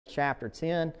chapter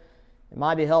 10. It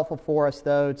might be helpful for us,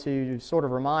 though, to sort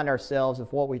of remind ourselves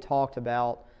of what we talked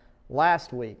about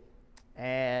last week.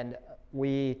 And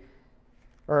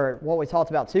what we talked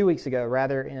about 2 weeks ago,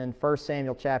 rather, in 1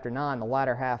 Samuel chapter 9, the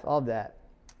latter half of that.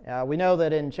 We know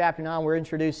that in chapter 9 we're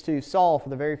introduced to Saul for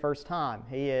the very first time.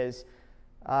 He is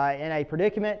in a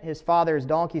predicament. His father's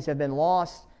donkeys have been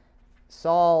lost.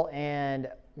 Saul and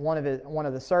one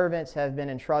of the servants have been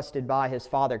entrusted by his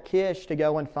father Kish to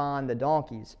go and find the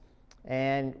donkeys.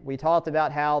 And we talked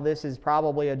about how this is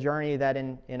probably a journey that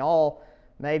in all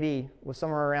maybe was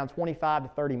somewhere around 25 to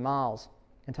 30 miles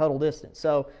in total distance.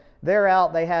 So they're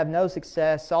out, they have no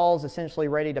success. Saul's essentially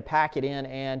ready to pack it in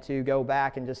and to go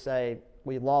back and just say,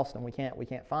 we've lost them, we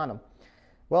can't find them.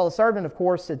 Well, the servant, of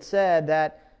course, had said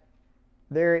that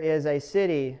there is a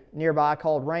city nearby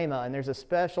called Ramah, and there's a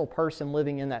special person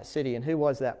living in that city. And who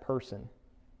was that person?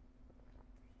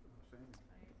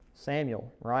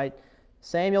 Samuel, right?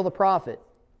 Samuel the prophet.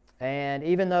 And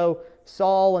even though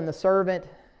Saul and the servant,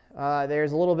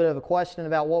 there's a little bit of a question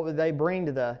about what would they bring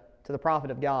to the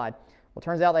prophet of God. Well, it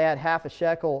turns out they had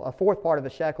a fourth part of a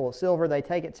shekel of silver. They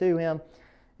take it to him.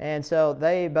 And so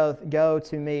they both go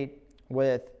to meet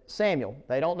with Samuel.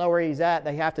 They don't know where he's at.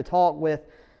 They have to talk with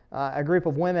a group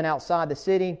of women outside the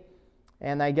city.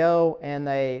 And they go and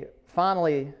they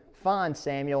finally find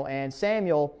Samuel. And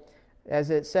Samuel, as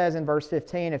it says in verse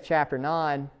 15 of chapter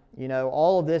 9,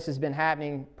 all of this has been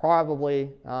happening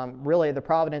probably, really the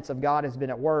providence of God has been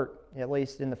at work, at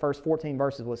least in the first 14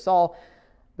 verses with Saul,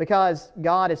 because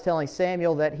God is telling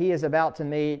Samuel that he is about to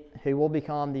meet who will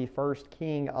become the first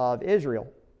king of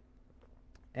Israel.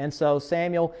 And so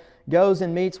Samuel goes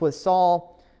and meets with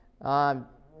Saul.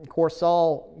 Of course,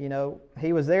 Saul,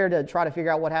 he was there to try to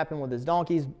figure out what happened with his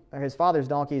donkeys, or his father's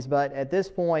donkeys, but at this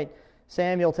point,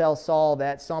 Samuel tells Saul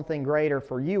that something greater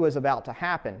for you is about to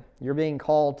happen. You're being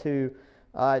called to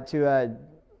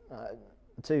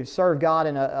serve God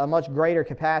in a much greater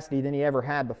capacity than he ever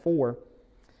had before.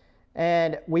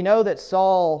 And we know that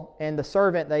Saul and the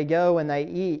servant, they go and they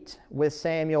eat with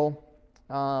Samuel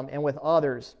and with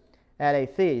others at a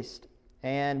feast.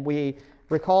 And we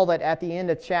recall that at the end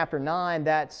of chapter 9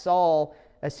 that Saul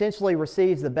essentially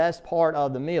receives the best part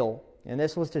of the meal. And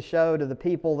this was to show to the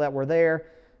people that were there,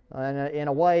 in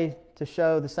a way, to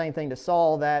show the same thing to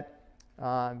Saul that,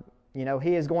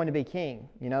 he is going to be king.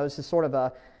 This is sort of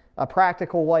a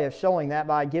practical way of showing that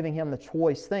by giving him the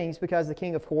choice things, because the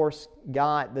king, of course,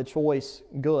 got the choice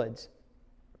goods.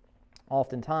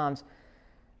 Oftentimes,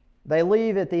 they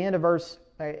leave at the end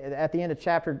of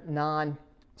chapter 9.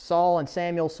 Saul and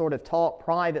Samuel sort of talk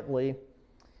privately,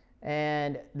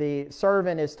 and the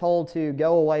servant is told to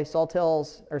go away.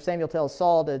 Samuel tells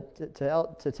Saul to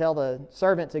tell the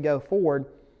servant to go forward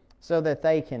so that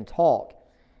they can talk.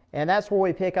 And that's where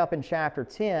we pick up in chapter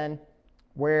 10,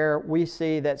 where we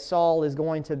see that Saul is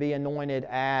going to be anointed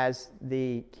as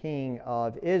the king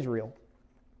of Israel.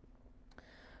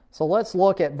 So let's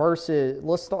look at verses.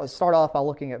 Let's start off by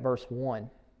looking at verse 1.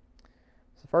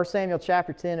 So 1 Samuel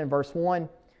chapter 10 and verse 1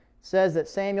 says that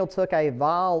Samuel took a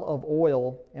vial of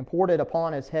oil and poured it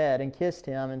upon his head and kissed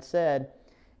him and said,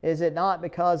 "Is it not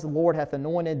because the Lord hath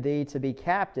anointed thee to be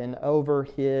captain over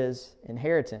his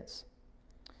inheritance?"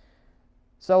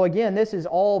 So again, this is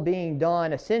all being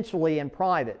done essentially in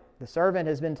private. The servant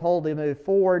has been told to move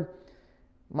forward.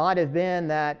 Might have been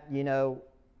that,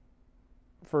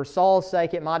 for Saul's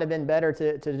sake, it might have been better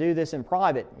to do this in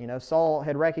private. Saul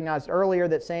had recognized earlier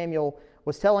that Samuel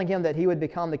was telling him that he would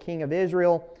become the king of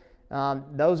Israel.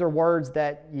 Those are words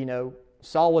that,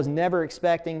 Saul was never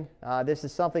expecting. This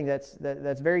is something that's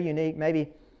very unique.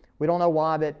 Maybe we don't know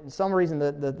why, but for some reason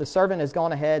the servant has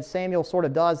gone ahead. Samuel sort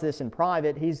of does this in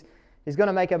private. He's going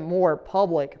to make a more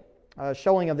public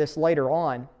showing of this later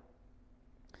on.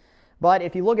 But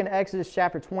if you look in Exodus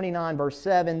chapter 29, verse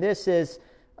 7, this is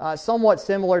somewhat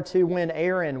similar to when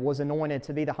Aaron was anointed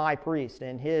to be the high priest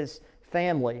and his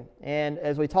family. And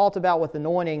as we talked about with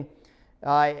anointing,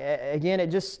 again, it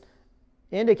just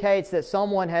indicates that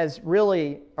someone has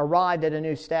really arrived at a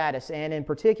new status. And in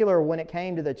particular, when it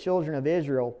came to the children of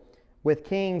Israel, with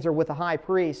kings or with a high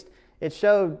priest, it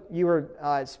showed you were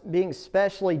being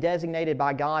specially designated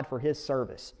by God for his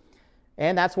service.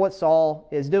 And that's what Saul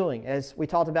is doing. As we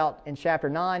talked about in chapter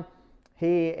 9,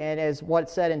 and as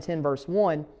what's said in 10 verse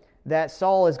 1, that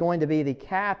Saul is going to be the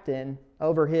captain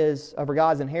over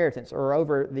God's inheritance, or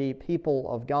over the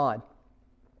people of God.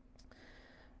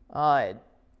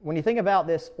 When you think about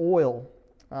this oil,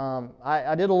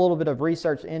 I did a little bit of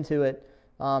research into it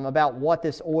about what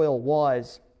this oil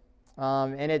was.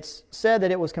 And it's said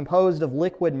that it was composed of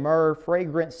liquid myrrh,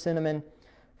 fragrant cinnamon,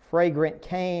 fragrant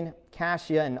cane,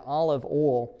 cassia, and olive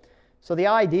oil. So the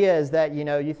idea is that,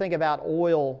 you think about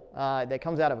oil that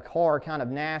comes out of a car, kind of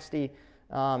nasty.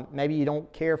 Maybe you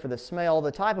don't care for the smell.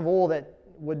 The type of oil that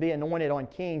would be anointed on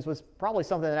kings was probably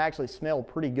something that actually smelled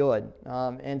pretty good.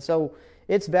 And so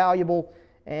it's valuable.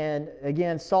 And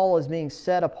again, Saul is being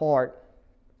set apart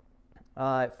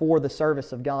for the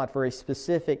service of God, for a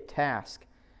specific task.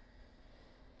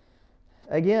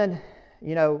 Again,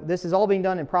 this is all being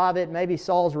done in private. Maybe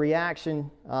Saul's reaction,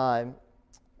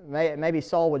 maybe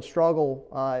Saul would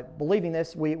struggle believing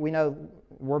this. We know,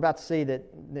 we're about to see that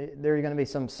there are going to be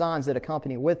some signs that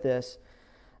accompany with this.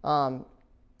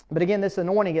 But again, this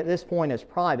anointing at this point is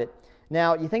private.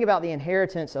 Now, you think about the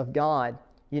inheritance of God.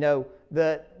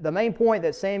 The main point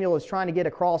that Samuel is trying to get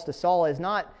across to Saul is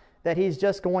not that he's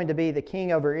just going to be the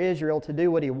king over Israel to do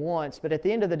what he wants, but at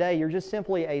the end of the day, you're just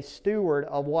simply a steward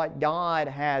of what God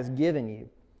has given you,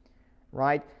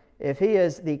 right? If he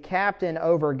is the captain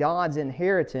over God's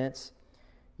inheritance,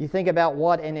 you think about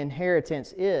what an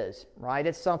inheritance is, right?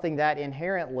 It's something that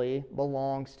inherently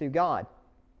belongs to God,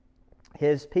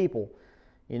 His people.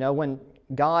 When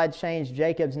God changed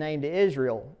Jacob's name to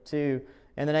Israel,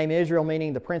 and the name Israel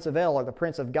meaning the Prince of El, or the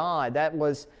Prince of God, that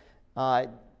was,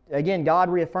 again, God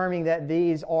reaffirming that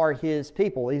these are His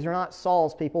people. These are not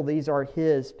Saul's people, these are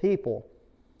His people.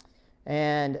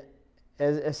 And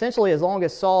essentially, as long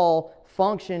as Saul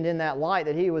functioned in that light,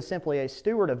 that he was simply a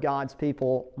steward of God's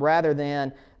people rather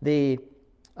than the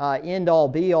end-all,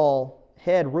 be-all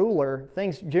head ruler,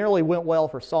 things generally went well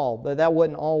for Saul, but that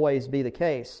wouldn't always be the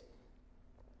case.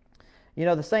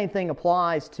 The same thing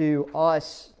applies to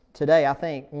us today, I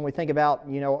think, when we think about,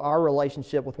 our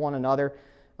relationship with one another.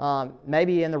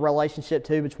 Maybe in the relationship,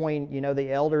 too, between,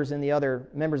 the elders and the other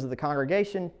members of the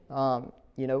congregation.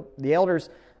 The elders,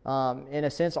 in a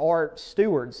sense, are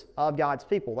stewards of God's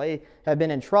people. They have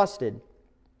been entrusted.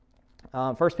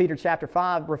 1 Peter chapter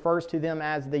 5 refers to them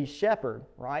as the shepherd,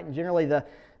 right? And generally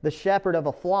the shepherd of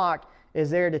a flock is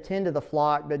there to tend to the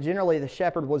flock, but generally the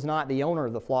shepherd was not the owner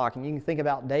of the flock. And you can think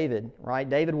about David, right?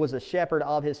 David was a shepherd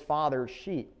of his father's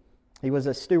sheep. He was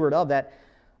a steward of that.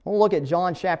 We'll look at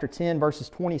John chapter 10, verses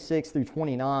 26 through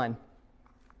 29.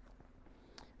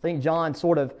 I think John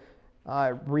sort of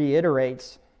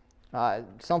reiterates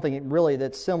something really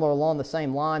that's similar along the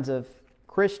same lines of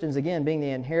Christians, again, being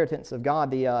the inheritance of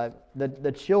God,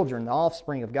 the children, the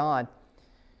offspring of God.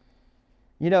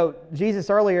 Jesus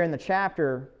earlier in the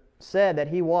chapter said that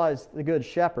He was the good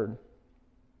shepherd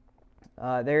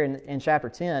there in chapter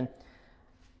 10.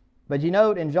 But you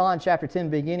note in John chapter 10,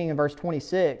 beginning in verse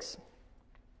 26,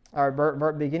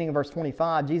 or beginning in verse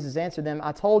 25, Jesus answered them,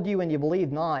 I told you and you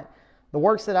believe not. The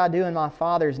works that I do in my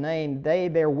Father's name, they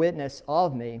bear witness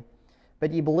of me.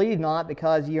 But ye believe not,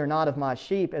 because ye are not of my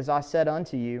sheep, as I said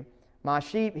unto you. My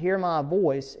sheep hear my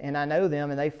voice, and I know them,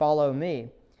 and they follow me.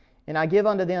 And I give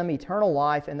unto them eternal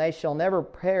life, and they shall never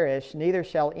perish, neither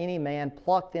shall any man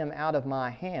pluck them out of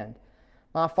my hand.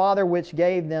 My Father which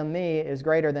gave them me is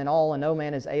greater than all, and no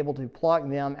man is able to pluck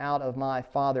them out of my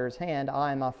Father's hand.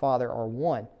 I and my Father are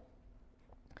one.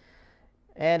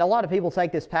 And a lot of people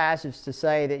take this passage to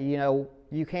say that,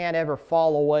 you can't ever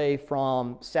fall away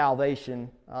from salvation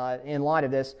in light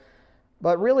of this.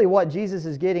 But really what Jesus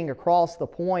is getting across the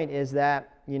point is that,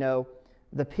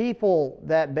 the people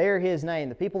that bear His name,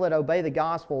 the people that obey the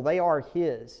gospel, they are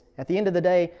His. At the end of the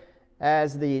day,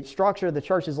 as the structure of the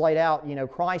church is laid out,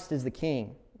 Christ is the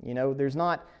king. There's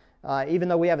not, even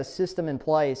though we have a system in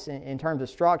place in terms of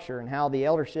structure and how the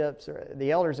elders are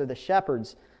the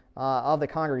shepherds of the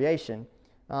congregation,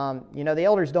 the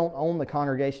elders don't own the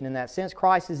congregation in that sense.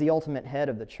 Christ is the ultimate head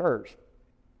of the church.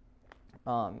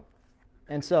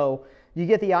 And so you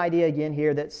get the idea again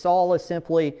here that Saul is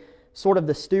simply sort of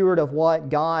the steward of what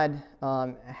God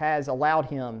has allowed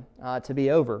him to be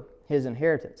over, his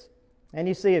inheritance. And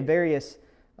you see various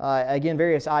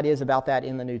ideas about that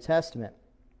in the New Testament.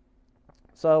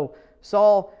 So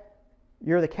Saul,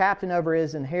 you're the captain over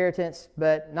his inheritance,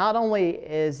 but not only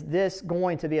is this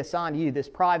going to be assigned to you, this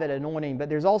private anointing, but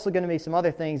there's also going to be some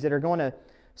other things that are going to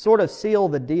sort of seal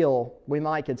the deal, we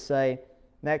could say,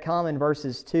 that come in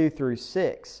verses 2 through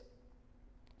 6.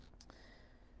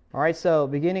 All right, so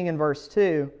beginning in verse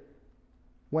 2,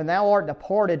 when thou art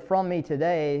departed from me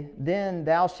today, then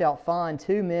thou shalt find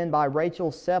 2 men by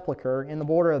Rachel's sepulchre in the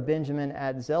border of Benjamin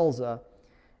at Zelzah.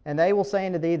 And they will say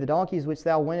unto thee, the donkeys which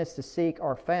thou wentest to seek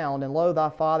are found, and lo, thy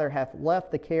father hath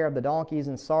left the care of the donkeys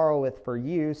and sorroweth for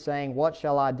you, saying, what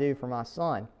shall I do for my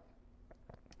son?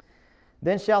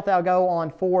 Then shalt thou go on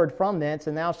forward from thence,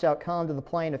 and thou shalt come to the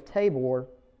plain of Tabor,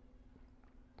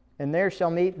 and there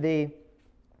shall meet thee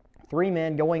 3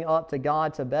 men going up to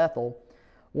God to Bethel,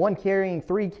 one carrying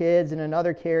 3 kids, and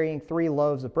another carrying 3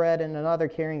 loaves of bread, and another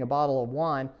carrying a bottle of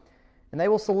wine. And they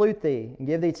will salute thee, and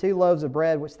give thee 2 loaves of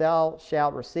bread, which thou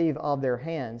shalt receive of their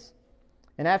hands.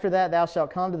 And after that thou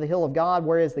shalt come to the hill of God,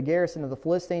 where is the garrison of the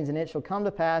Philistines, and it shall come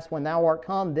to pass, when thou art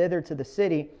come thither to the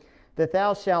city, that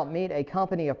thou shalt meet a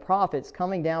company of prophets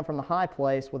coming down from the high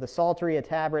place, with a psaltery, a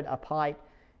tabret, a pipe,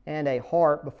 and a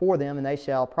harp before them, and they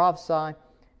shall prophesy.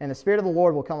 And the Spirit of the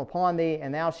Lord will come upon thee,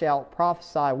 and thou shalt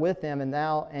prophesy with them,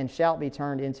 and shalt be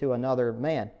turned into another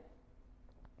man.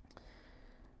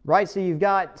 Right, so you've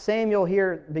got Samuel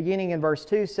here beginning in verse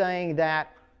 2 saying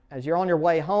that as you're on your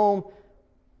way home,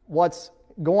 what's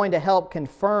going to help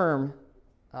confirm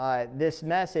this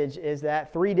message is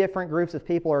that 3 different groups of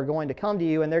people are going to come to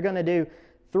you, and they're going to do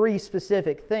 3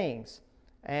 specific things.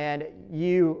 And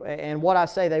what I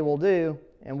say they will do,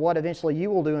 and what eventually you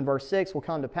will do in verse 6 will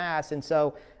come to pass. And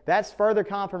so that's further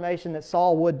confirmation that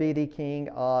Saul would be the king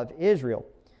of Israel.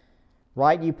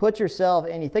 Right? You put yourself,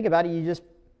 and you think about it, you just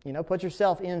put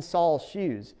yourself in Saul's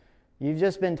shoes. You've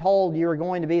just been told you are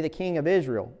going to be the king of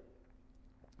Israel.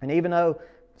 And even though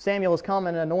Samuel has come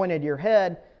and anointed your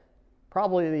head,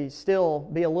 probably still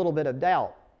be a little bit of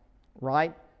doubt,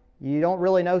 right? You don't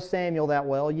really know Samuel that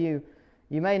well. You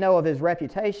may know of his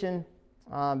reputation,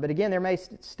 but again, there may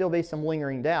still be some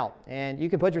lingering doubt. And you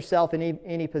can put yourself in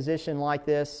any position like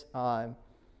this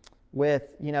with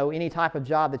any type of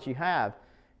job that you have.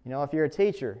 If you're a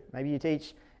teacher, maybe you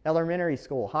teach elementary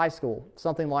school, high school,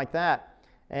 something like that.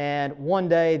 And one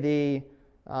day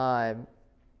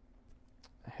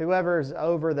whoever's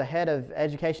over the head of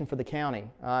education for the county,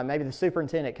 maybe the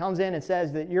superintendent, comes in and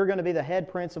says that you're going to be the head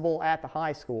principal at the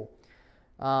high school.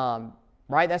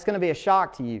 Right? That's going to be a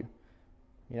shock to you.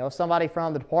 If somebody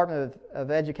from the Department of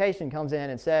Education comes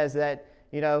in and says that,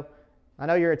 I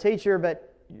know you're a teacher,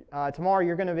 but tomorrow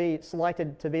you're going to be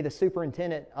selected to be the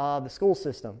superintendent of the school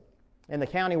system in the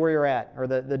county where you're at, or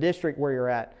the district where you're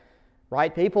at,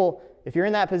 right? People, if you're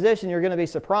in that position, you're going to be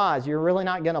surprised. You're really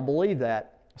not going to believe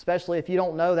that, especially if you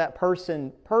don't know that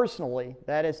person personally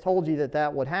that has told you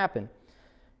that would happen.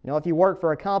 If you work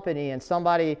for a company and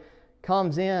somebody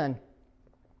comes in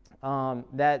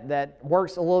that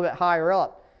works a little bit higher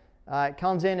up,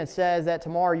 comes in and says that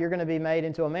tomorrow you're going to be made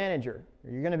into a manager,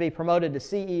 or you're going to be promoted to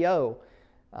CEO,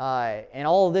 and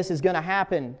all of this is going to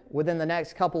happen within the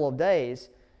next couple of days.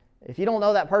 If you don't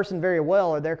know that person very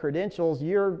well or their credentials,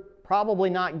 you're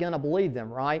probably not going to believe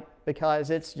them, right?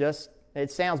 Because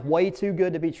it sounds way too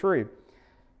good to be true.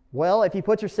 Well, if you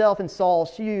put yourself in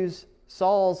Saul's shoes,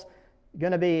 Saul's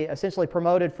going to be essentially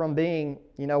promoted from being,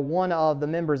 one of the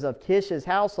members of Kish's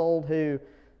household who,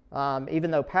 even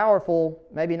though powerful,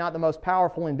 maybe not the most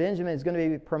powerful in Benjamin, is going to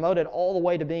be promoted all the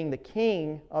way to being the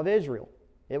king of Israel.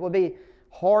 It would be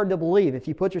hard to believe. If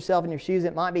you put yourself in your shoes,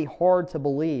 it might be hard to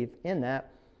believe in that.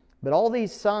 But all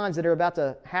these signs that are about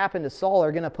to happen to Saul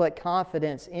are going to put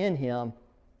confidence in him.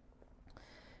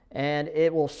 And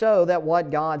it will show that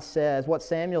what God says, what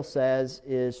Samuel says,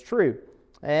 is true.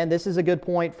 And this is a good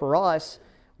point for us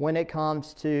when it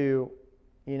comes to,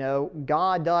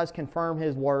 God does confirm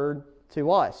His Word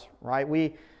to us, right?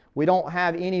 We don't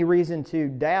have any reason to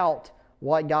doubt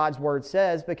what God's Word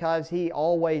says because He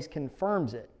always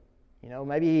confirms it.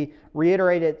 Maybe He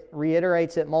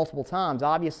reiterates it multiple times.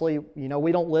 Obviously,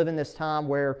 we don't live in this time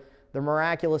where the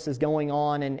miraculous is going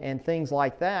on and things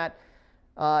like that.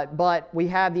 But we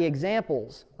have the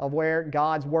examples of where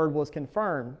God's Word was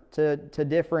confirmed to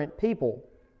different people.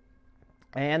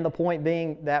 And the point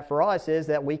being that for us is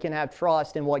that we can have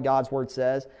trust in what God's Word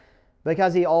says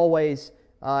because He always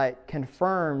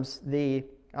confirms the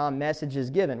messages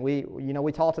given.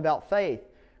 We talked about faith,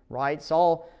 right?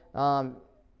 Saul,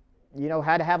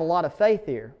 had to have a lot of faith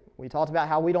here. We talked about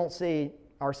how we don't see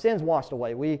our sins washed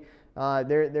away.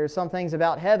 There's some things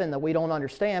about heaven that we don't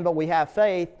understand, but we have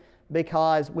faith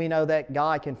because we know that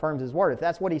God confirms His Word. If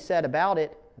that's what He said about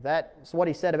it, if that's what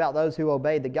He said about those who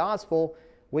obeyed the gospel,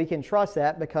 we can trust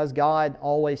that because God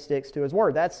always sticks to His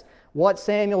Word. That's what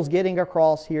Samuel's getting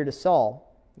across here to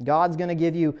Saul. God's going to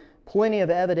give you plenty of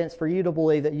evidence for you to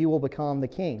believe that you will become the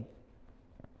king.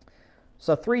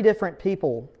 So 3 different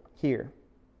people here.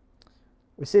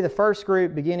 We see the first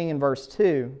group beginning in verse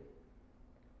 2.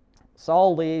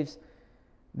 Saul leaves.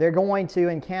 They're going to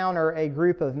encounter a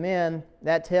group of men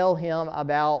that tell him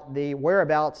about the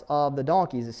whereabouts of the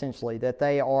donkeys, essentially, that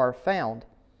they are found.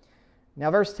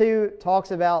 Now, verse 2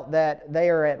 talks about that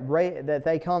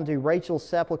they come to Rachel's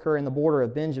sepulchre in the border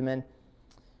of Benjamin.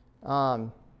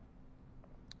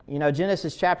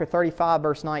 Genesis chapter 35,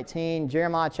 verse 19,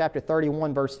 Jeremiah chapter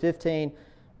 31, verse 15,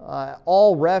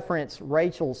 all reference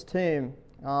Rachel's tomb.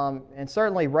 And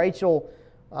certainly Rachel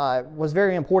was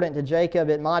very important to Jacob.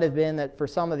 It might have been that for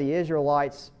some of the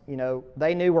Israelites,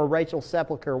 they knew where Rachel's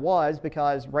sepulcher was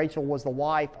because Rachel was the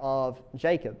wife of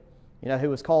Jacob, who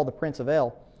was called the Prince of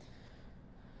El.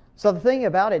 So the thing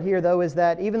about it here, though, is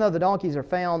that even though the donkeys are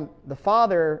found, the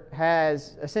father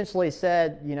has essentially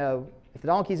said, if the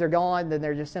donkeys are gone, then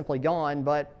they're just simply gone.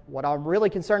 But what I'm really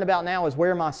concerned about now is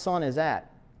where my son is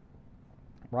at.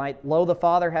 Right? Lo, the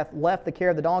father hath left the care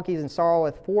of the donkeys and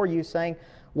sorroweth for you, saying,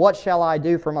 what shall I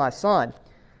do for my son? And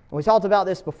we talked about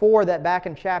this before, that back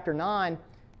in chapter 9,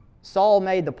 Saul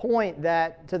made the point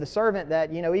that to the servant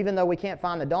that, even though we can't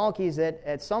find the donkeys, that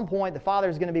at some point the father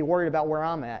is going to be worried about where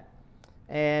I'm at.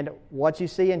 And what you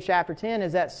see in chapter 10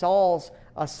 is that Saul's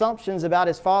assumptions about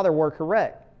his father were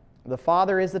correct. The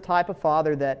father is the type of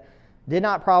father that did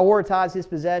not prioritize his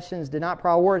possessions, did not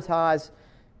prioritize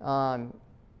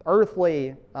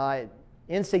earthly,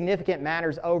 insignificant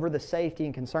matters over the safety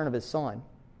and concern of his son.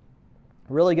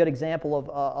 A really good example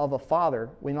of a father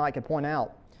we might could point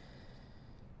out.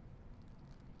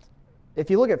 If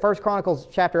you look at 1 Chronicles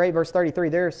chapter 8, verse 33,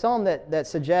 there are some that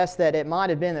suggest that it might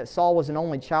have been that Saul was an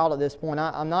only child at this point.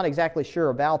 I'm not exactly sure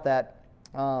about that.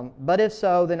 But if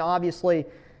so, then obviously,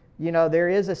 there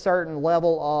is a certain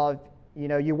level of,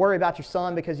 you worry about your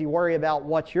son because you worry about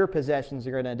what your possessions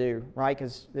are going to do, right?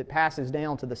 Because it passes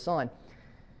down to the son.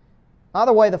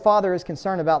 Either way, the father is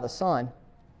concerned about the son.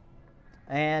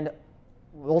 And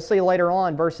we'll see later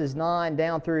on, verses 9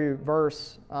 down through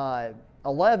verse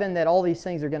 11, that all these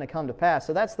things are going to come to pass.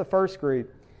 So that's the first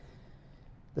group.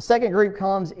 The second group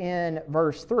comes in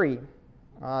verse 3.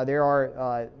 There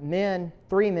are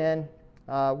three men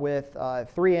with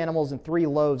 3 animals and 3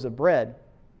 loaves of bread.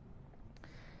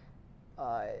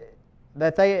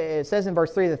 It says in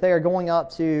verse 3 that they are going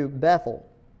up to Bethel,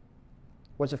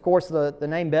 which of course the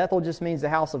name Bethel just means the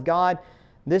house of God.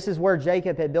 This is where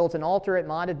Jacob had built an altar. It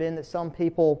might have been that some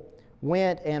people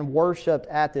went and worshipped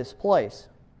at this place.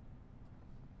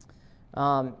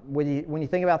 When you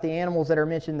think about the animals that are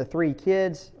mentioned, the 3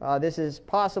 kids, this is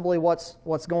possibly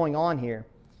what's going on here.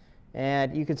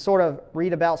 And you can sort of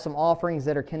read about some offerings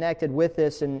that are connected with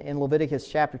this in Leviticus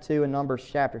chapter 2 and Numbers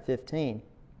chapter 15.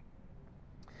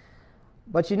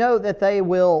 But you know that they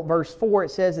will, verse 4,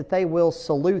 it says that they will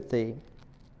salute thee.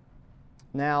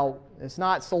 Now, it's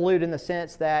not salute in the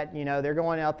sense that, they're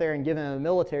going out there and giving a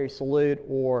military salute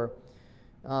or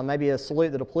maybe a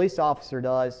salute that a police officer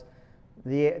does.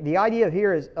 The idea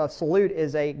here is a salute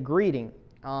is a greeting,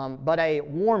 but a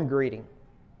warm greeting.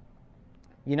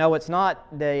 It's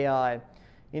not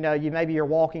maybe you're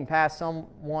walking past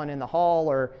someone in the hall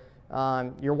or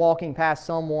you're walking past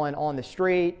someone on the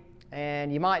street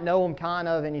and you might know them kind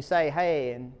of and you say,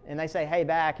 hey, and they say, hey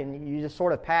back, and you just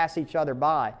sort of pass each other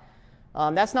by.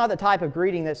 That's not the type of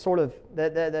greeting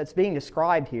that's being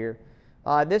described here.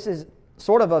 This is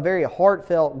sort of a very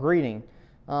heartfelt greeting.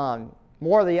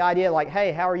 More of the idea like,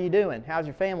 hey, how are you doing? How's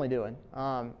your family doing?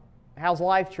 How's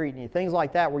life treating you? Things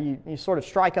like that where you sort of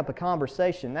strike up a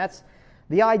conversation. That's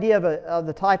the idea of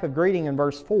the type of greeting in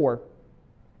verse 4.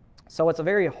 So it's a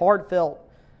very heartfelt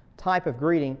type of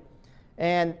greeting.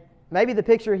 And maybe the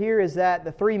picture here is that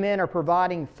the 3 men are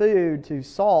providing food to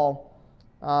Saul.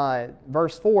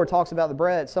 Verse 4 talks about the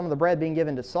bread, some of the bread being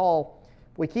given to Saul.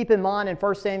 We keep in mind in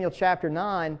 1 Samuel chapter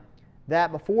 9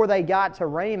 that before they got to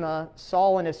Ramah,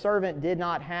 Saul and his servant did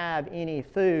not have any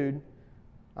food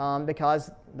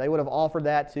because they would have offered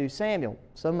that to Samuel.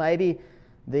 So maybe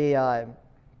the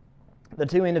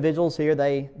 2 individuals here,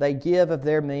 they give of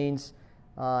their means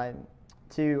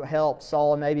to help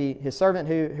Saul and maybe his servant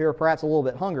who are perhaps a little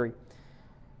bit hungry.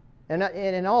 And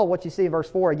in all, what you see in verse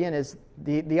 4 again is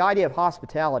the idea of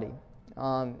hospitality.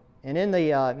 And in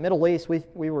the Middle East,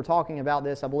 we were talking about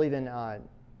this, I believe, in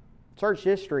church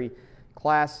history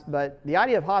class, but the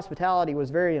idea of hospitality was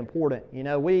very important.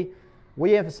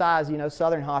 We emphasize,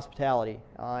 Southern hospitality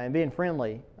and being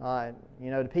friendly,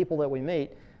 to people that we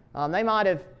meet. They might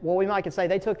have, we might say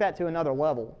they took that to another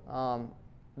level.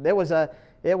 It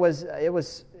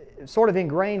was sort of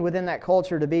ingrained within that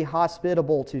culture to be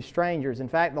hospitable to strangers. In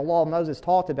fact, the law of Moses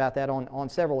talked about that on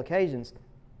several occasions.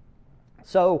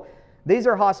 So these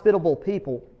are hospitable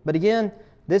people. But again,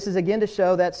 this is again to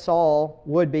show that Saul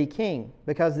would be king,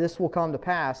 because this will come to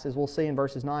pass, as we'll see in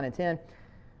verses 9 and 10.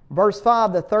 Verse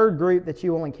 5, the third group that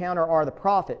you will encounter are the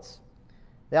prophets.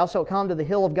 Thou shalt come to the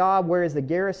hill of God, where is the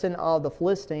garrison of the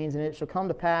Philistines, and it shall come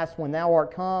to pass, when thou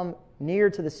art come near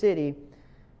to the city,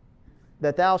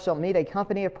 that thou shalt meet a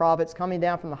company of prophets coming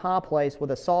down from the high place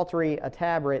with a psaltery, a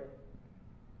tabret,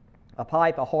 a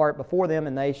pipe, a harp before them,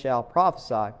 and they shall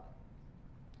prophesy.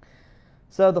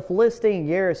 So the Philistine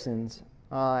garrisons,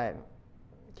 can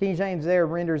King James there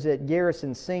renders it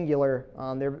garrison singular.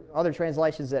 There are other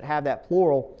translations that have that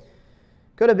plural.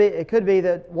 It could be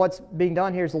that what's being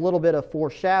done here is a little bit of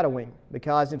foreshadowing,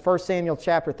 because in 1 Samuel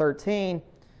chapter 13,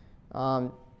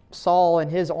 Saul and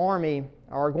his army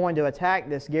are going to attack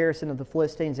this garrison of the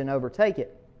Philistines and overtake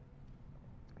it.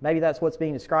 Maybe that's what's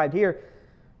being described here.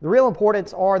 The real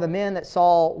importance are the men that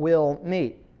Saul will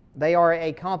meet. They are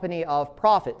a company of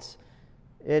prophets.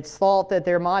 It's thought that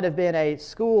there might have been a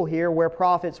school here where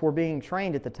prophets were being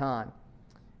trained at the time.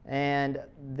 And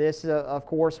this, of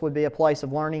course, would be a place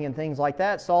of learning and things like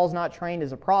that. Saul's not trained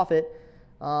as a prophet.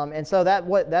 And so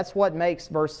that's what makes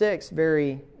verse 6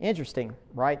 very interesting,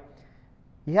 right?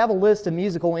 You have a list of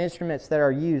musical instruments that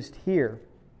are used here.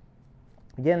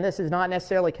 Again, this is not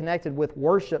necessarily connected with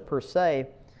worship per se,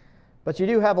 but you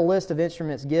do have a list of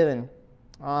instruments given.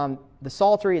 The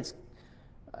psaltery,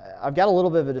 I've got a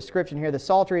little bit of a description here. The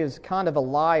psaltery is kind of a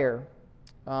lyre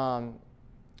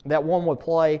that one would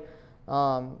play.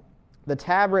 The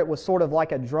tabret was sort of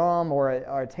like a drum or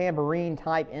a tambourine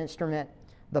type instrument.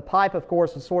 The pipe, of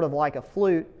course, was sort of like a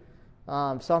flute,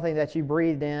 something that you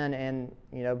breathed in, and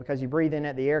because you breathe in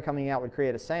it, the air coming out would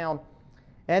create a sound.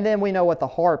 And then we know what the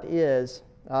harp is,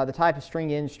 the type of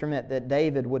string instrument that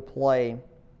David would play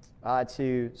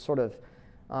to sort of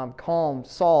calm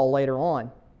Saul later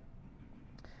on.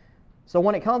 So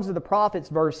when it comes to the prophets,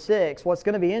 verse 6, what's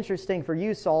going to be interesting for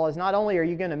you, Saul, is not only are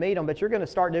you going to meet them, but you're going to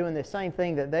start doing the same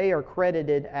thing that they are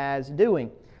credited as doing.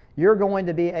 You're going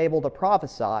to be able to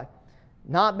prophesy,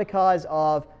 not because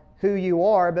of who you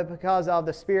are, but because of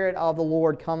the Spirit of the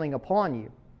Lord coming upon you.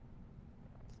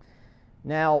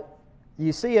 Now,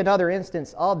 you see another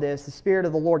instance of this, the Spirit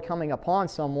of the Lord coming upon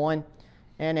someone,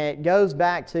 and it goes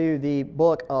back to the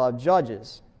book of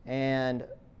Judges. And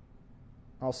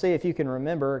I'll see if you can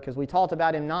remember, because we talked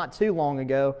about him not too long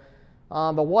ago.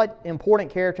 But what important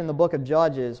character in the book of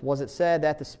Judges was it said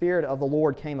that the Spirit of the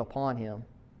Lord came upon him?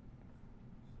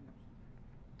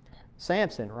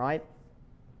 Samson, right?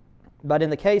 But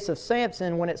in the case of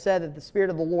Samson, when it said that the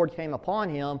Spirit of the Lord came upon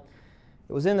him,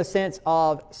 it was in the sense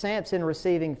of Samson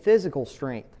receiving physical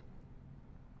strength,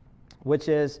 which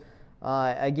is,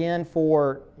 again,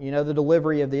 for the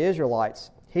delivery of the Israelites.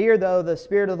 Here, though, the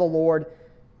Spirit of the Lord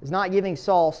is not giving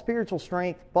Saul spiritual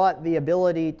strength, but the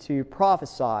ability to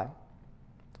prophesy.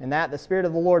 And that the Spirit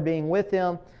of the Lord being with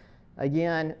him,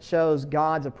 again, shows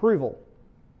God's approval.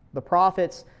 The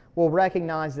prophets will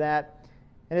recognize that.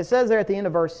 And it says there at the end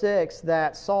of verse 6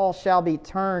 that Saul shall be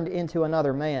turned into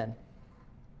another man.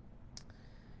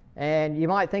 And you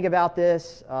might think about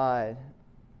this, in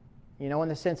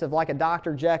the sense of like a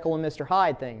Dr. Jekyll and Mr.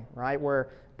 Hyde thing, right? Where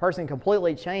a person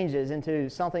completely changes into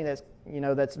something that's,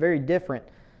 that's very different.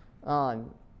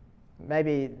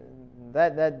 Maybe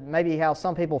that maybe how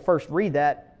some people first read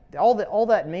that. All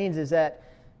that means is that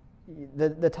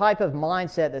the type of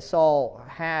mindset that Saul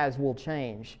has will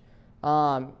change.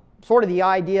 Sort of the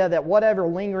idea that whatever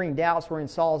lingering doubts were in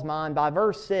Saul's mind, by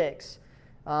verse 6,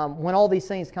 when all these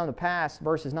things come to pass,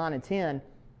 verses 9 and 10,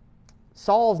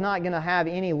 Saul's not going to have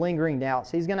any lingering doubts.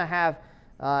 He's going to have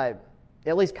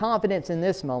at least confidence in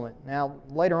this moment. Now,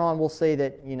 later on we'll see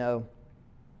that,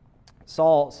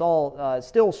 Saul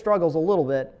still struggles a little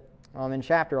bit in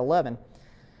chapter 11.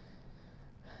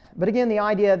 But again, the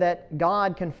idea that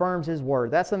God confirms His word.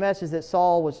 That's the message that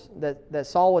Saul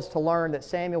was to learn, that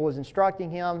Samuel was instructing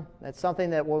him. That's something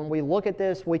that when we look at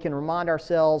this, we can remind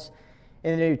ourselves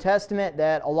in the New Testament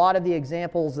that a lot of the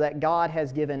examples that God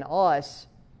has given us,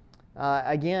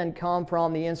 again, come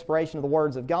from the inspiration of the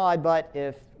words of God. But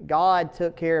if God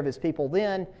took care of His people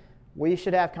then, we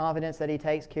should have confidence that He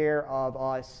takes care of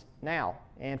us now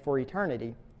and for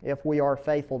eternity if we are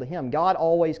faithful to Him. God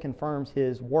always confirms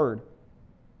His word.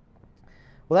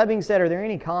 Well, that being said, are there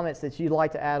any comments that you'd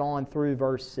like to add on through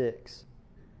verse 6?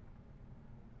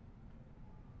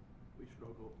 We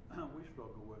struggle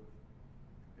with,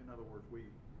 in other words, we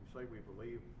say we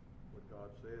believe what God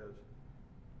says,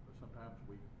 but sometimes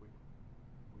we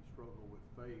struggle with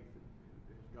faith.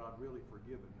 Has God really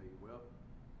forgiven me? Well,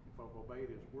 if I've obeyed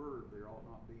His word, there ought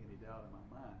not be any doubt in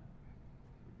my mind.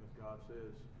 Because God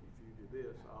says, if you do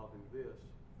this, I'll do this.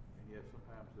 And yet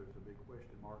sometimes there's a big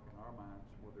question mark in our minds,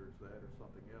 whether it's that or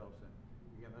something else. And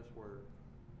again, that's where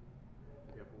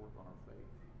we have to work on our faith.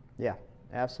 Yeah,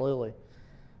 absolutely.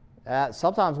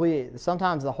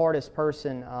 Sometimes the hardest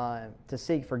person to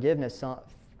seek forgiveness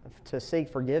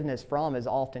from is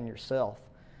often yourself.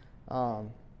 I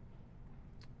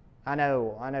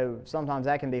know sometimes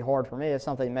that can be hard for me. It's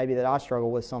something maybe that I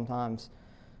struggle with sometimes.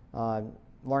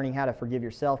 Learning how to forgive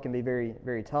yourself can be very,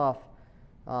 very tough.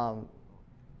 I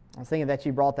was thinking that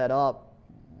you brought that up.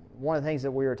 one of the things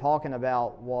that we were talking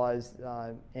about was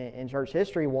in church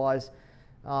history was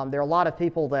there are a lot of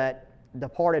people that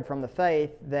departed from the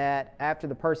faith that after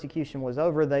the persecution was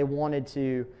over, they wanted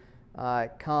to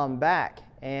come back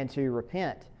and to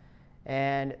repent.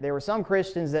 And there were some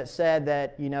Christians that said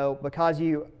that, because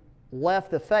you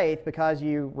left the faith, because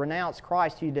you renounced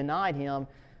Christ, you denied Him,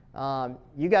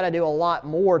 you got to do a lot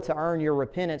more to earn your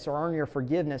repentance or earn your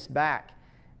forgiveness back.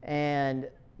 And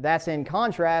that's in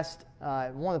contrast,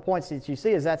 one of the points that you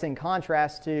see is that's in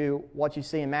contrast to what you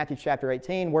see in Matthew chapter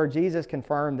 18, where Jesus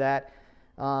confirmed that,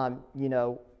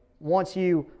 once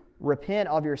you repent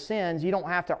of your sins, you don't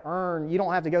have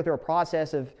to go through a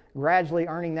process of gradually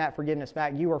earning that forgiveness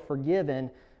back. You are forgiven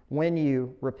when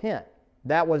you repent.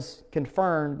 That was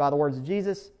confirmed by the words of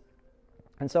Jesus.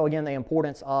 And so again, the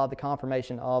importance of the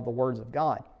confirmation of the words of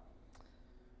God.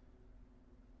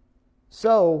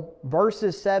 So,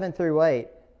 verses 7 through 8,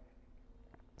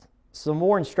 some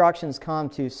more instructions come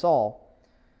to Saul.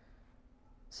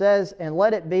 It says, "And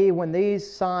let it be when these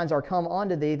signs are come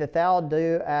unto thee, that thou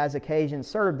do as occasion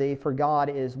serve thee, for God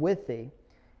is with thee.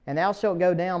 And thou shalt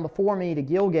go down before me to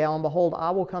Gilgal, and behold,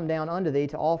 I will come down unto thee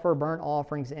to offer burnt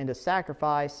offerings and to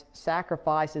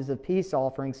sacrifices of peace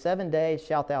offerings. 7 days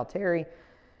shalt thou tarry,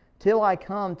 till I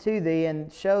come to thee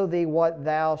and show thee what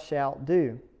thou shalt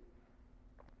do."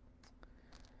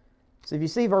 So if you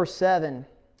see verse 7,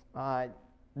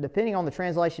 depending on the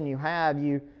translation you have,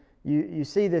 you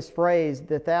see this phrase,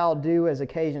 that thou do as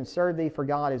occasion serve thee, for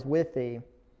God is with thee.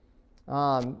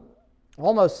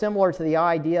 Almost similar to the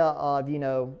idea of,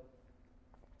 I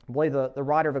believe the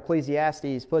writer of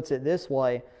Ecclesiastes puts it this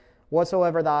way,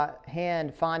 "Whatsoever thy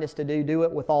hand findest to do, do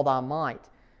it with all thy might."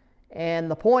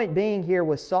 And the point being here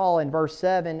with Saul in verse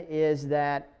 7 is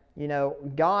that,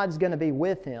 God's going to be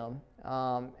with him.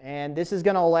 And this is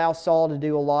going to allow Saul to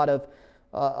do a lot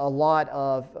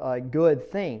of good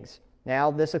things.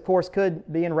 Now, this, of course,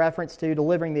 could be in reference to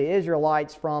delivering the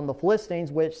Israelites from the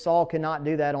Philistines, which Saul could not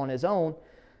do that on his own,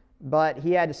 but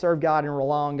he had to serve God and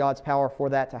rely on God's power for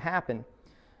that to happen.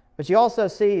 But you also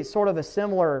see sort of a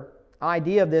similar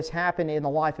idea of this happen in the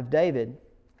life of David.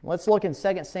 Let's look in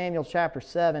 2 Samuel chapter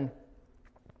 7,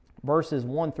 verses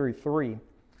 1 through 3.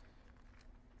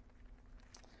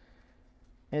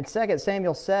 In 2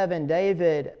 Samuel 7,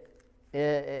 David,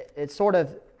 it's sort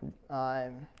of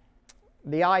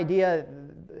the idea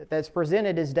that's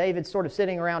presented is David sort of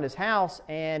sitting around his house,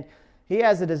 and he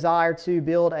has a desire to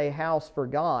build a house for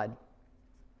God.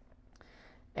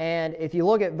 And if you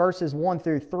look at verses 1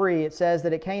 through 3, it says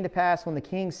that it came to pass when the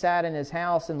king sat in his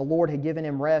house, and the Lord had given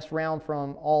him rest round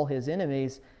from all his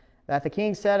enemies, that the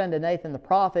king said unto Nathan the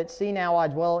prophet, "See now, I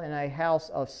dwell in a house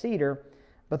of cedar,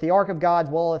 but the ark of God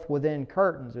dwelleth within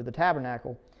curtains," or the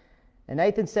tabernacle. And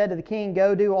Nathan said to the king,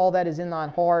 "Go do all that is in thine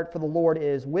heart, for the Lord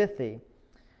is with thee."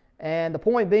 And the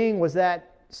point being was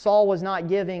that Saul was not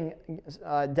giving,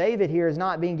 David here is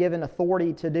not being given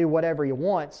authority to do whatever he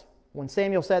wants. When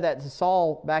Samuel said that to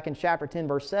Saul back in chapter 10,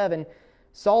 verse 7,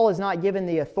 Saul is not given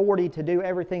the authority to do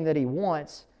everything that he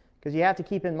wants, because you have to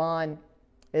keep in mind,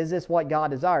 is this what God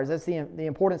desires? That's the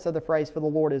importance of the phrase, "for the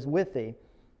Lord is with thee."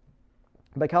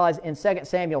 Because in 2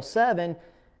 Samuel 7,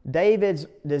 David's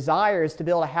desire is to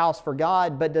build a house for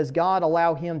God, but does God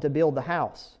allow him to build the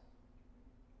house?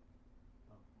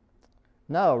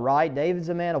 No, right? David's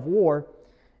a man of war,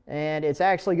 and it's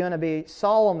actually going to be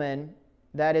Solomon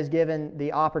that is given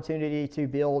the opportunity to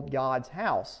build God's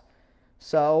house.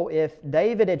 So if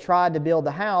David had tried to build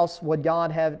the house, would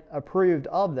God have approved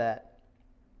of that?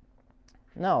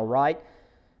 No, right?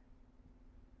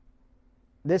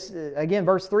 This, again,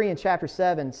 verse 3 in chapter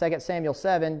 7, 2 Samuel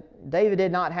 7, David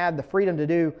did not have the freedom to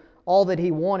do all that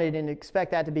he wanted and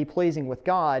expect that to be pleasing with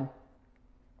God.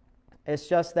 It's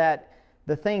just that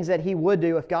the things that he would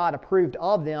do, if God approved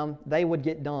of them, they would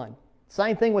get done.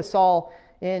 Same thing with Saul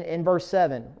in verse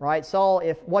 7, right? Saul,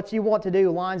 if what you want to do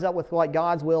lines up with what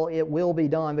God's will, it will be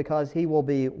done because he will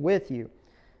be with you.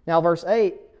 Now, verse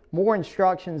 8, more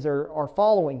instructions are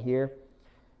following here,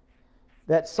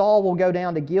 that Saul will go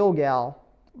down to Gilgal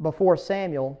before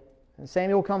Samuel, and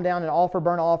Samuel will come down and offer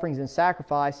burnt offerings and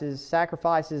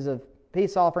sacrifices of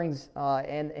peace offerings,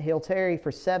 and he'll tarry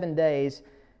for 7 days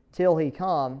till he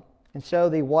come and show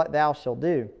thee what thou shalt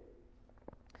do.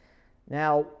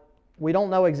 Now, we don't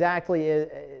know exactly,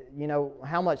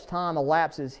 how much time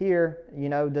elapses here.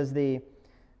 Does the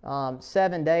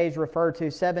 7 days refer to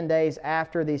 7 days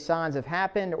after these signs have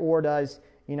happened, or does,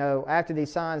 after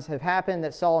these signs have happened,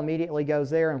 that Saul immediately goes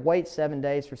there and waits 7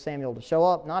 days for Samuel to show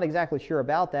up? Not exactly sure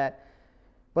about that.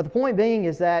 But the point being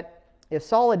is that if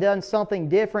Saul had done something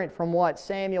different from what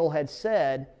Samuel had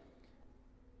said,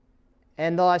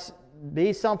 and thus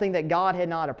be something that God had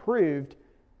not approved,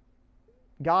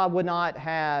 God would not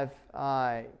have,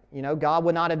 God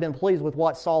would not have been pleased with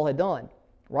what Saul had done,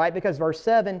 right? Because verse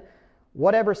 7,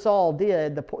 whatever Saul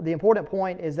did, the important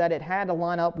point is that it had to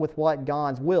line up with what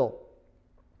God's will.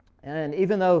 And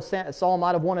even though Saul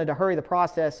might have wanted to hurry the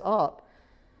process up,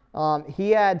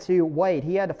 he had to wait.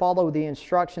 He had to follow the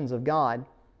instructions of God,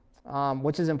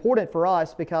 which is important for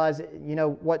us because,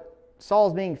 what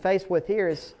Saul's being faced with here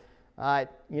is,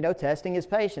 testing his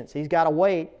patience. He's got to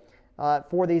wait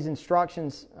for these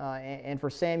instructions and for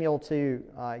Samuel to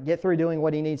get through doing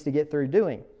what he needs to get through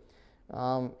doing.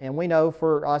 And we know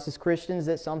for us as Christians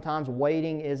that sometimes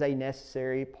waiting is a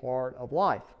necessary part of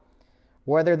life.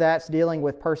 Whether that's dealing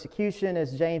with persecution,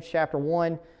 as James chapter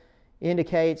 1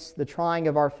 indicates, the trying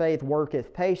of our faith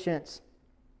worketh patience.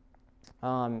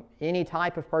 Any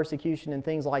type of persecution and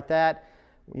things like that,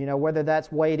 whether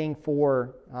that's waiting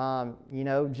for,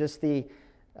 just the,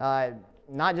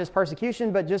 not just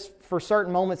persecution, but just for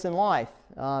certain moments in life.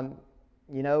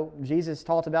 Jesus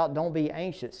talked about don't be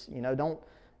anxious, don't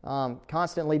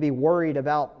constantly be worried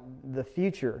about the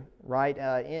future, right?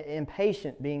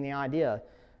 Impatient being the idea.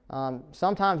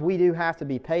 Sometimes we do have to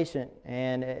be patient,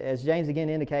 and as James again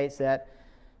indicates that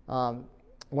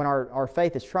when our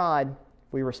faith is tried,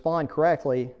 if we respond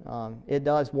correctly, it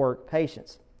does work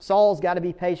patience. Saul's got to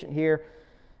be patient here,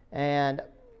 and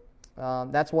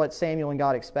that's what Samuel and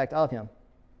God expect of him.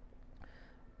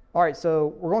 All right,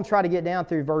 so we're going to try to get down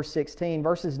through verse 16.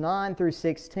 Verses 9 through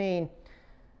 16.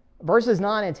 Verses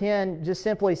 9 and 10 just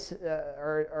simply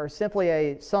are simply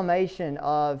a summation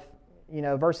of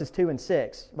verses 2 and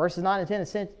 6. Verses 9 and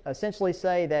 10 essentially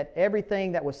say that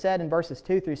everything that was said in verses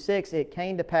 2 through 6, it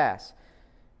came to pass.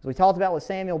 As we talked about with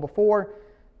Samuel before,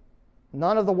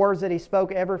 none of the words that he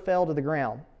spoke ever fell to the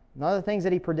ground. None of the things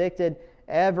that he predicted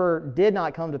ever did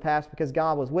not come to pass because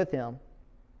God was with him.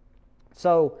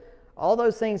 So all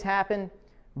those things happened.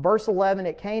 Verse 11,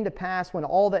 it came to pass when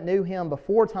all that knew him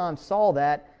before time saw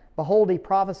that, behold, he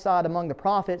prophesied among the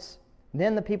prophets.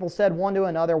 Then the people said one to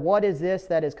another, what is this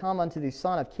that is come unto the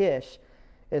son of Kish?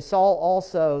 Is Saul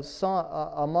also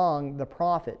among the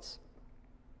prophets?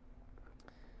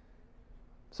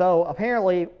 So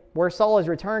apparently where Saul is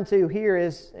returned to here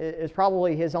is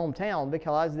probably his hometown,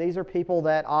 because these are people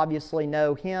that obviously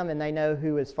know him and they know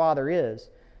who his father is.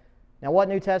 Now what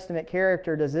New Testament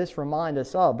character does this remind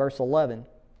us of? Verse 11.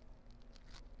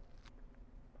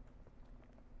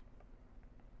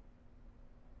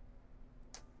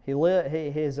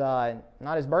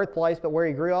 Not his birthplace, but where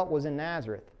he grew up was in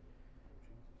Nazareth.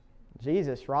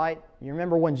 Jesus, right? You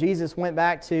remember when Jesus went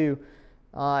back to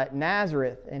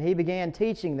Nazareth and he began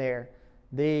teaching there.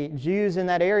 The Jews in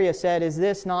that area said, "Is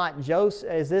this not Joseph?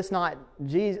 Is this not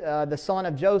the son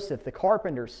of Joseph, the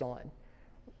carpenter's son?"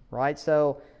 Right?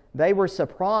 So they were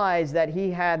surprised that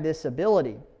he had this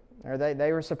ability, or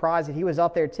they were surprised that he was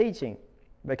up there teaching,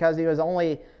 because he was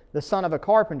only the son of a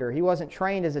carpenter. He wasn't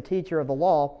trained as a teacher of the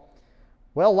law.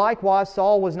 Well, likewise,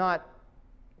 Saul was not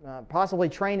possibly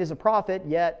trained as a prophet,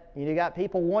 yet you got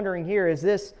people wondering here, is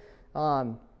this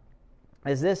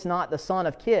not the son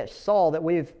of Kish, Saul, that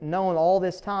we've known all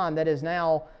this time, that is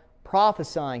now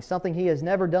prophesying, something he has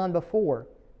never done before?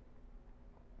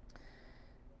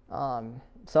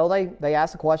 So they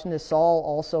asked the question, is Saul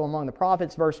also among the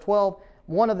prophets? Verse 12,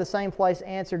 one of the same place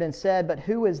answered and said, but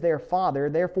who is their father?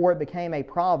 Therefore it became a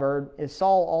proverb, is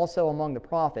Saul also among the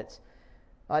prophets?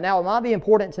 Now it might be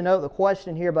important to note the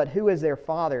question here, but who is their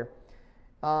father?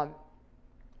 When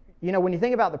you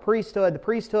think about the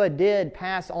priesthood did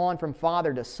pass on from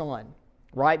father to son,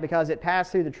 right? Because it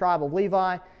passed through the tribe of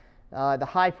Levi. The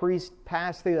high priest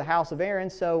passed through the house of Aaron.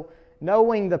 So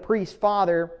knowing the priest's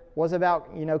father was about,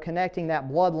 connecting that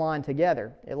bloodline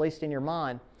together, at least in your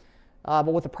mind.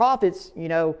 But with the prophets,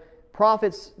 that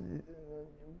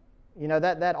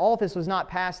office was not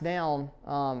passed down,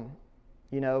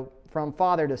 from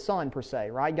father to son per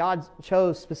se, right? God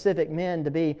chose specific men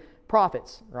to be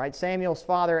prophets, right? Samuel's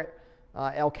father,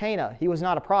 Elkanah, he was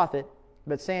not a prophet,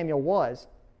 but Samuel was.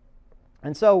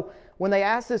 And so when they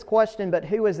ask this question, but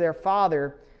who is their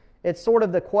father, it's sort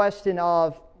of the question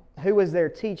of who is their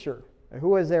teacher, or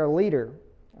who is their leader,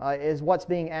 is what's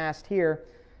being asked here.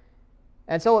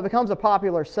 And so it becomes a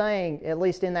popular saying, at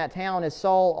least in that town, is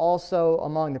Saul also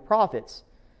among the prophets?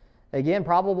 Again,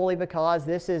 probably because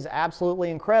this is absolutely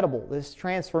incredible, this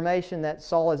transformation that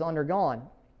Saul has undergone.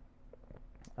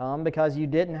 Because you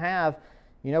didn't have,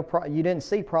 you didn't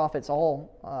see prophets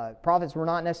prophets were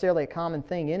not necessarily a common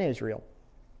thing in Israel.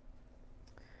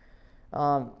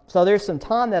 So there's some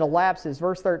time that elapses.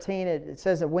 Verse 13, it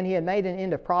says that when he had made an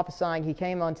end of prophesying, he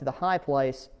came unto the high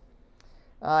place.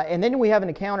 And then we have an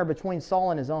encounter between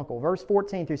Saul and his uncle. Verse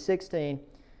 14 through 16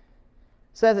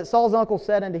 says that Saul's uncle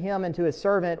said unto him and to his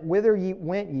servant, Whither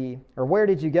went ye, or where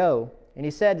did you go? And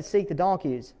he said, To seek the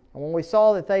donkeys. And when we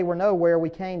saw that they were nowhere, we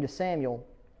came to Samuel.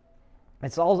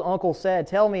 And Saul's uncle said,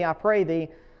 Tell me, I pray thee,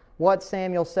 what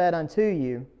Samuel said unto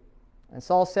you. And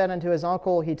Saul said unto his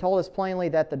uncle, He told us plainly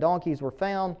that the donkeys were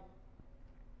found,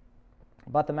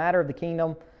 but the matter of the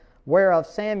kingdom whereof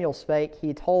Samuel spake,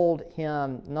 he told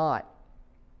him not.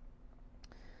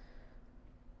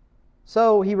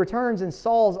 So he returns, and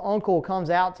Saul's uncle comes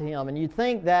out to him. And you'd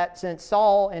think that since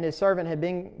Saul and his servant had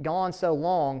been gone so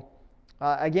long,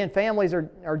 again, families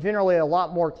are generally a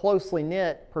lot more closely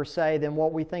knit, per se, than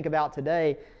what we think about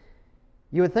today.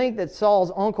 You would think that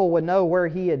Saul's uncle would know where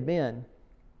he had been.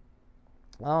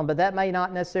 But that may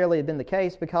not necessarily have been the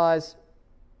case because,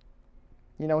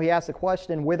 he asked the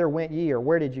question, Whither went ye, or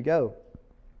where did you go?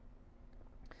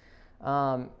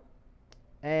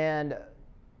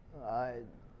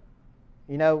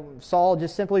 Saul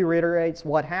just simply reiterates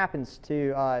what happens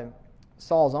to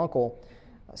Saul's uncle.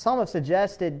 Some have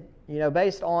suggested,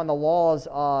 based on the laws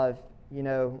of,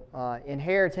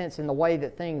 inheritance and the way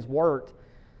that things worked,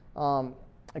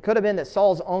 it could have been that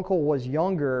Saul's uncle was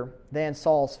younger than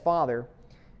Saul's father.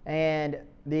 And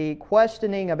the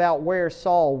questioning about where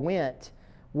Saul went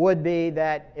would be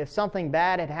that if something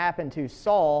bad had happened to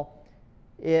Saul,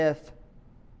 if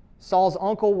Saul's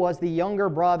uncle was the younger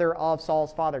brother of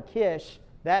Saul's father Kish,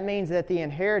 that means that the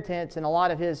inheritance and a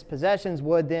lot of his possessions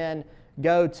would then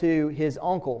go to his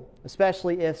uncle,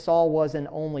 especially if Saul was an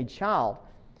only child.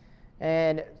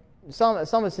 And some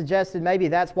have suggested maybe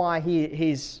that's why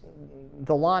he's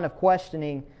the line of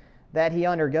questioning that he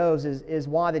undergoes is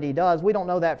why that he does. We don't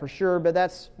know that for sure, but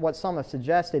that's what some have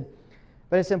suggested.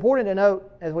 But it's important to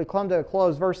note, as we come to a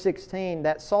close, verse 16,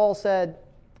 that Saul said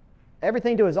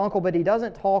everything to his uncle, but he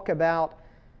doesn't talk about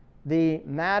the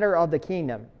matter of the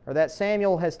kingdom, or that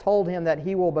Samuel has told him that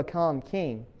he will become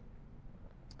king.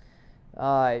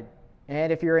 And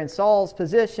if you're in Saul's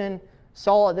position,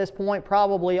 Saul at this point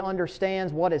probably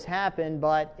understands what has happened,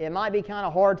 but it might be kind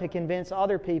of hard to convince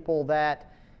other people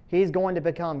that he's going to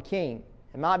become king.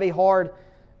 It might be hard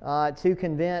to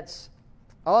convince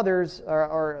others,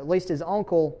 or at least his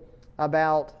uncle,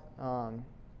 about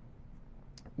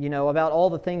about all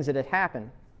the things that had happened.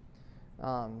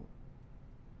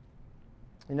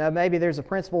 Maybe there's a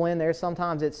principle in there.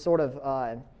 Sometimes it's sort of,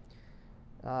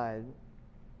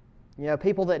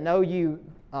 people that know you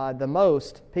the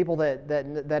most, people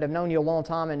that have known you a long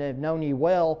time and have known you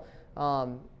well,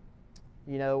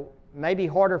 may be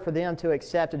harder for them to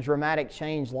accept a dramatic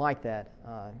change like that.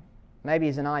 Maybe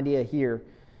is an idea here.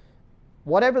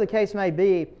 Whatever the case may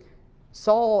be,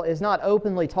 Saul is not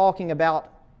openly talking about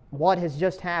what has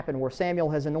just happened, where Samuel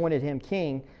has anointed him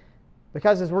king,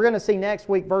 because as we're going to see next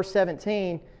week, verse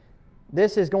 17,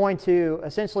 this is going to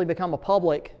essentially become a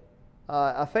public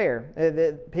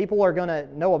affair. People are going to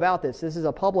know about this. This is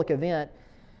a public event.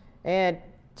 And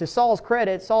to Saul's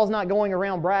credit, Saul's not going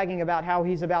around bragging about how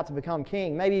he's about to become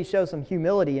king. Maybe he shows some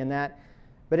humility in that,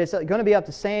 but it's going to be up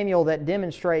to Samuel that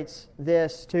demonstrates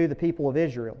this to the people of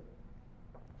Israel.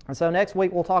 And so next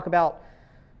week we'll talk about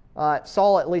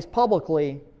Saul, at least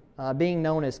publicly, being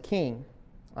known as king.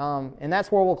 And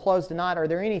that's where we'll close tonight. Are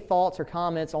there any thoughts or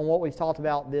comments on what we've talked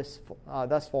about thus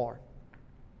far?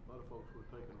 A lot of folks were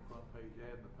taking a front page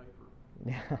ad in the paper.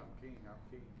 Yeah. I'm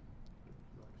king.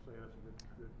 Like I say, that's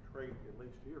a good trait, at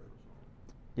least here for Saul.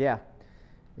 Yeah.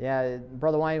 Yeah,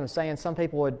 Brother Wayne was saying some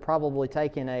people would probably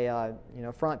take in a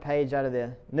front page out of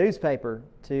the newspaper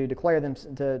to declare them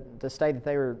to state that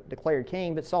they were declared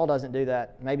king, but Saul doesn't do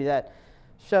that. Maybe that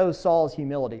shows Saul's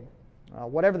humility.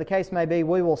 Whatever the case may be,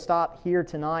 we will stop here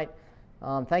tonight.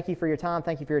 Thank you for your time.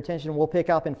 Thank you for your attention. We'll pick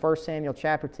up in 1 Samuel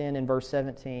chapter 10 and verse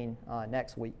 17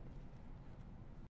 next week.